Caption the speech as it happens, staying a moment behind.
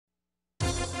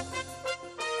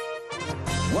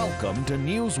Welcome to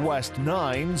News West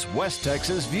 9's West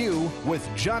Texas View with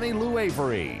Johnny Lou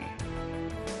Avery.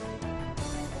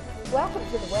 Welcome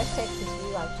to the West Texas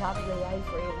View. I'm Johnny Lou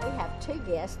Avery, and we have two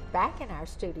guests back in our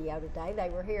studio today. They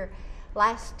were here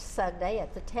last Sunday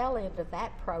at the tail end of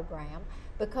that program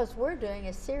because we're doing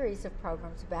a series of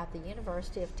programs about the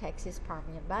University of Texas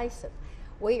Permian Basin.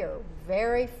 We are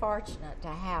very fortunate to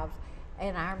have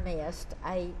in our midst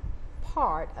a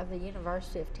part of the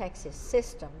University of Texas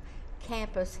system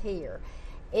campus here.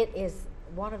 It is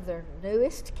one of their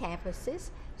newest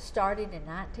campuses, started in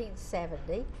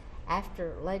 1970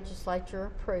 after legislature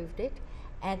approved it,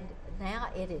 and now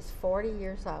it is 40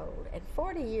 years old. And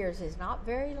 40 years is not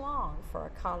very long for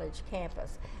a college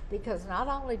campus, because not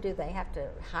only do they have to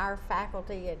hire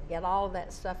faculty and get all of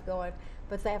that stuff going,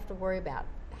 but they have to worry about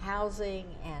housing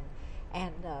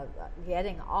and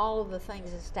getting all of the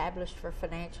things established for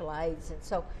financial aids. And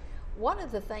so one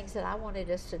of the things that I wanted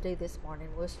us to do this morning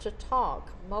was to talk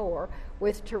more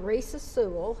with Teresa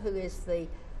Sewell, who is the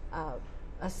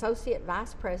Associate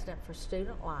Vice President for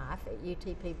Student Life at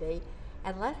UTPB,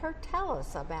 and let her tell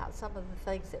us about some of the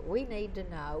things that we need to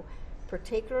know,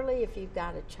 particularly if you've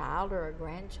got a child or a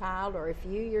grandchild, or if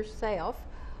you yourself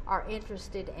are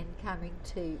interested in coming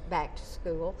back to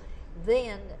school.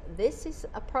 Then this is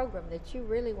a program that you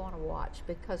really want to watch,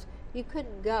 because you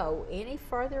couldn't go any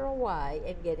further away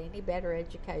and get any better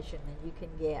education than you can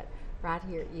get right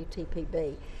here at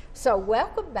UTPB. So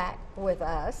welcome back with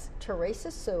us,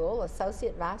 Teresa Sewell,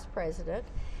 Associate Vice President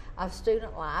of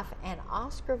Student Life, and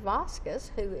Oscar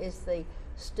Vazquez, who is the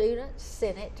Student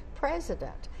Senate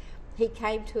President. He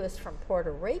came to us from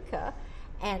Puerto Rico,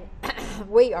 and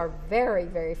we are very,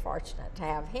 very fortunate to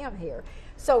have him here.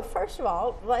 So first of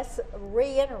all, let's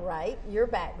reiterate your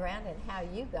background and how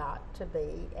you got to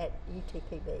be at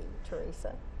UTPB,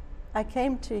 Teresa. I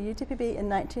came to UTPB in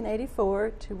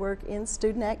 1984 to work in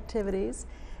student activities.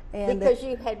 And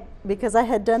because I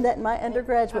had done that in my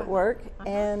undergraduate work,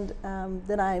 and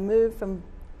then I moved from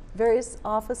various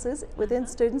offices within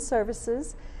student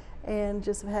services, and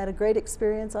just had a great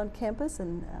experience on campus,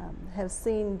 and have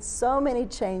seen so many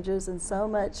changes and so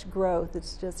much growth.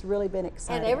 It's just really been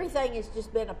exciting. And everything has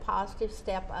just been a positive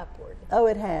step upward. Oh,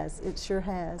 it has. It sure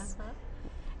has.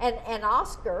 And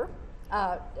Oscar,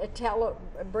 tell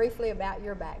briefly about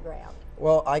your background.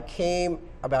 Well, I came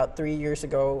about 3 years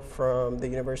ago from the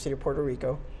University of Puerto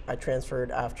Rico. I transferred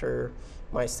after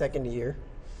my second year,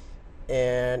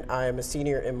 and I am a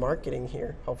senior in marketing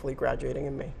here, hopefully graduating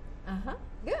in May.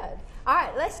 Good. All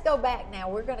right, let's go back now.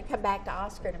 We're going to come back to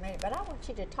Oscar in a minute, but I want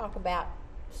you to talk about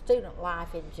student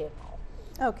life in general.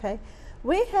 Okay.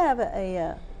 We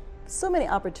have so many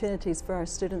opportunities for our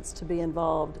students to be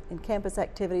involved in campus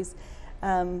activities.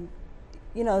 You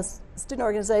know, student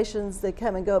organizations, they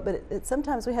come and go, but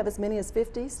sometimes we have as many as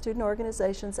 50 student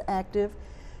organizations active.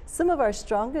 Some of our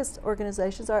strongest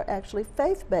organizations are actually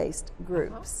faith-based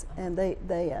groups, and they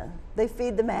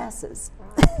feed the masses.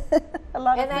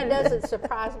 Right. And that doesn't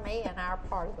surprise me in our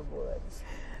part of the woods.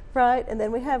 Right, and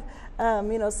then we have,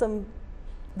 you know,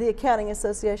 the Accounting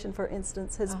Association, for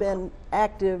instance, has been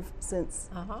active since,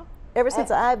 ever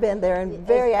since I've been there, and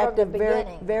very active,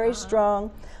 very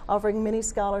strong, offering many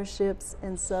scholarships,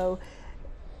 and so,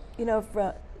 you know,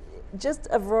 just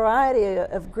a variety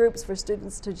of groups for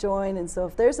students to join. And so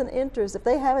if there's an interest, if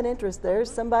they have an interest, there's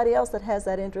somebody else that has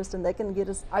that interest, and they can get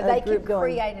us a group going.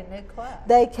 Or they can create a new club.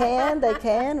 They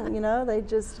can, you know, they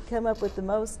just come up with the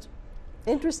most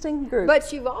interesting groups.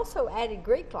 But you've also added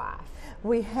Greek life.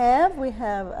 We have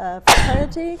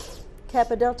fraternity,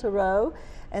 Kappa Delta Rho,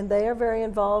 and they are very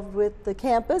involved with the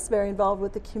campus, very involved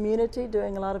with the community,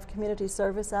 doing a lot of community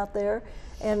service out there.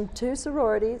 And two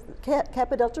sororities,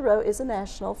 Kappa Delta Rho is a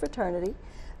national fraternity.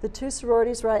 The two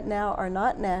sororities right now are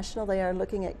not national. They are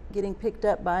looking at getting picked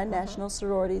up by national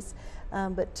sororities,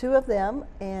 but two of them,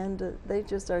 and they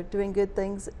just are doing good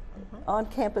things on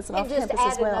campus and off campus as well. It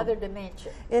just add another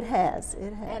dimension. It has.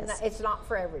 And it's not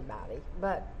for everybody,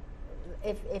 but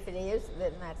if it is,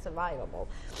 then that's available.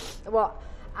 Well,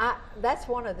 that's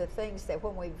one of the things that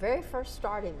when we very first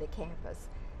started the campus,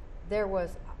 there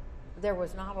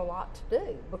was not a lot to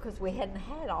do, because we hadn't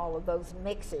had all of those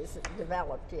mixes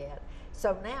developed yet.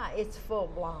 So now it's full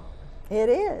blown. It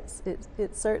is.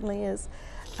 It certainly is.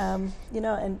 You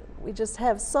know, and we just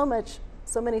have so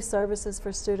many services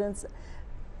for students,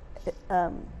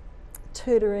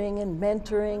 tutoring and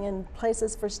mentoring and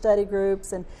places for study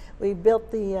groups. And we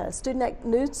built the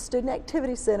new Student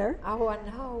Activity Center. Oh, I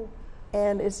know.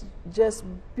 And it's just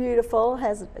beautiful.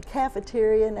 Has a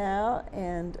cafeteria now,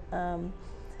 and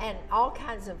and all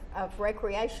kinds of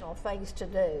recreational things to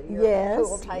do. Your Yes,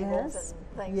 pool tables yes,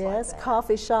 and things yes, like that.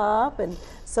 coffee shop, and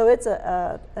so it's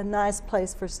a nice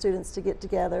place for students to get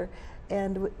together.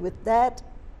 And with that,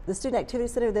 the Student Activity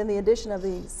Center, then the addition of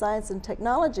the Science and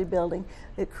Technology building,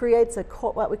 it creates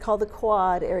what we call the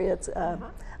quad area. It's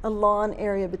a lawn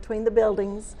area between the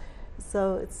buildings,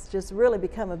 so it's just really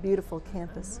become a beautiful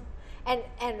campus. And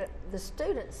the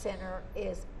Student Center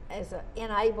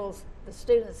enables the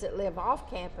students that live off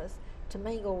campus to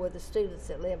mingle with the students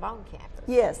that live on campus.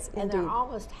 Yes, and indeed. there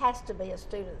almost has to be a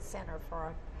student center for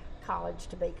a college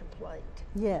to be complete.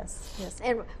 Yes, yes.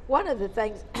 And one of the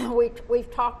things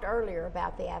we've talked earlier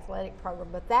about the athletic program,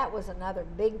 but that was another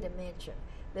big dimension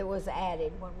that was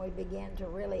added when we began to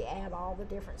really add all the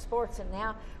different sports. And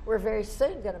now we're very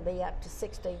soon going to be up to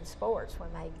 16 sports when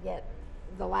they get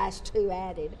the last 2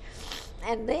 added.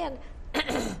 And then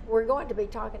we're going to be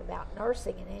talking about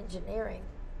nursing and engineering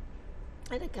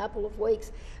in a couple of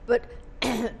weeks. But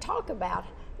talk about,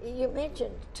 you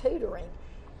mentioned tutoring,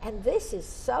 and this is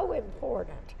so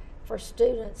important for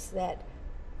students that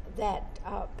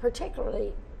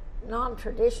particularly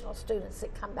non-traditional students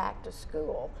that come back to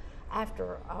school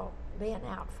after being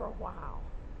out for a while.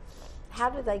 How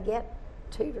do they get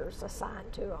tutors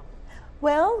assigned to them?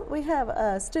 Well, we have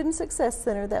a Student Success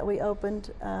Center that we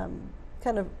opened,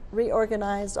 kind of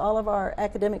reorganized all of our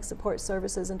academic support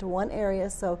services into one area.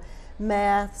 So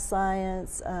math,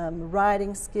 science,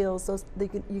 writing skills,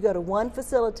 you go to one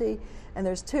facility and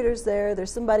there's tutors there,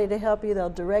 there's somebody to help you, they'll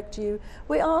direct you.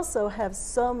 We also have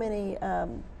so many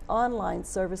online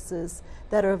services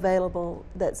that are available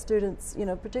that students,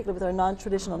 particularly with our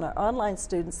non-traditional and our online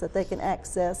students, that they can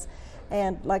access.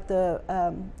 And like the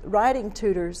writing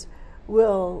tutors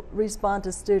will respond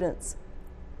to students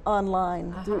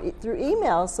online through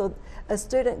email, so a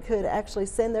student could actually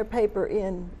send their paper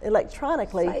in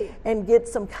electronically and get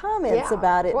some comments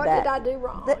about it what back. did I do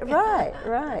wrong?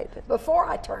 Right. Before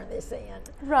I turn this in.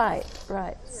 Right.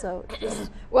 So,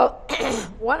 well,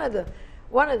 one of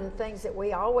the things that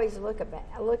we always look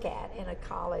at in a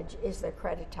college is the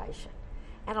accreditation,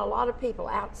 and a lot of people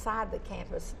outside the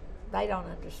campus, they don't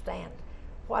understand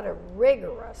what a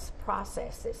rigorous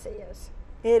process this is.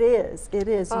 It is.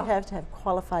 You have to have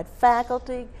qualified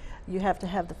faculty, you have to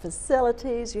have the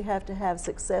facilities, you have to have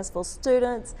successful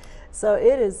students. So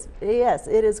it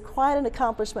is quite an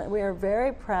accomplishment. We are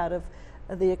very proud of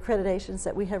the accreditations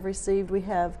that we have received. We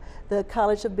have the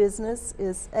College of Business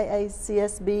is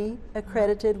AACSB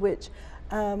accredited, which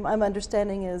I'm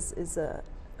understanding is a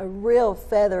real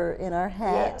feather in our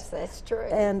hat. Yes, that's true.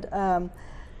 And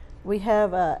we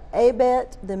have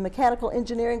ABET, the Mechanical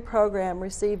Engineering Program,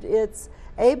 received its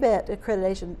ABET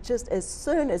accreditation just as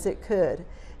soon as it could.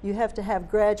 You have to have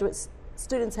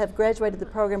students have graduated the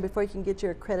program before you can get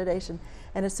your accreditation.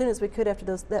 And as soon as we could, after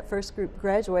that first group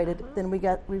graduated, then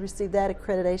we received that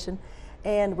accreditation.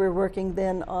 And we're working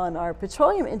then on our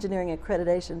petroleum engineering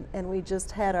accreditation, and we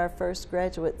just had our first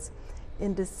graduates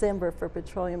in December for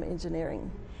petroleum engineering.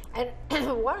 And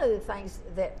one of the things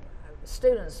that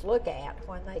students look at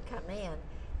when they come in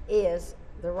is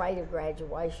the rate of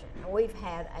graduation. And we've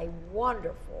had a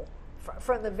wonderful,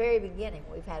 from the very beginning,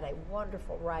 we've had a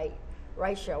wonderful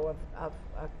ratio of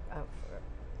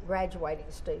graduating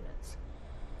students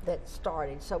that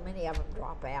started. So many of them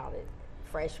drop out at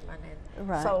freshmen,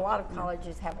 and so a lot of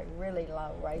colleges have a really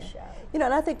low ratio. And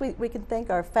I think we can thank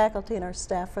our faculty and our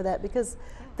staff for that, because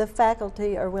the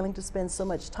faculty are willing to spend so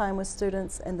much time with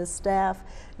students, and the staff,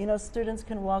 students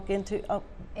can walk into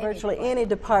virtually any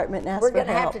department and ask for help. We're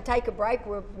going to have to take a break.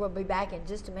 We'll be back in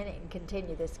just a minute and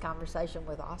continue this conversation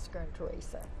with Oscar and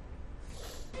Teresa.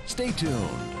 Stay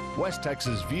tuned. West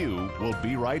Texas View will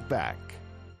be right back.